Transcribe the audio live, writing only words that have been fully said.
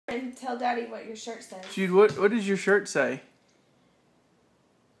And tell Daddy what your shirt says. Jude, what does your shirt say?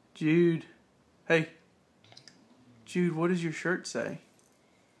 Jude. Hey. Jude, what does your shirt say?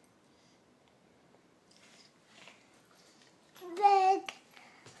 Big.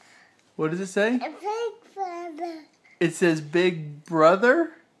 What does it say? A big brother. It says Big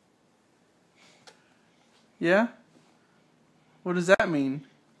Brother? Yeah? What does that mean?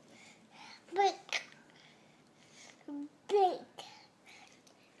 Big. Big.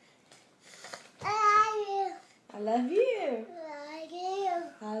 I love you. I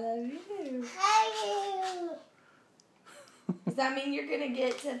do. I love you. I do. Does that mean you're going to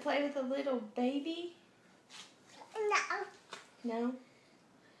get to play with a little baby? No. No?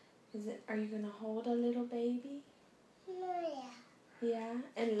 Are you going to hold a little baby? Yeah. Yeah?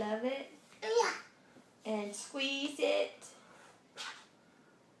 And love it? Yeah. And squeeze it?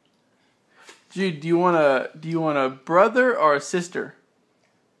 Jude, do you want a brother or a sister?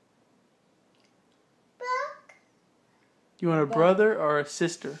 Book. Do you want a brother or a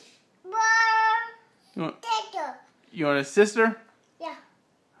sister? You want a sister? Yeah.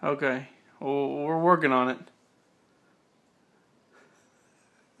 Okay. Well, we're working on it.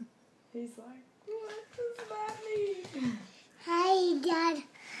 He's like, what does that mean? Hi, Dad.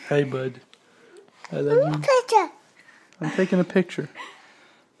 Hey, bud. I love you. Picture. I'm taking a picture.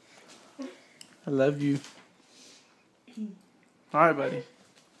 I love you. All right, buddy.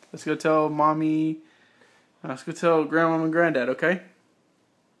 Let's go tell Mommy. Let's go tell Grandma and Granddad, okay?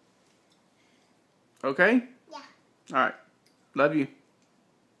 Okay? Yeah. All right. Love you.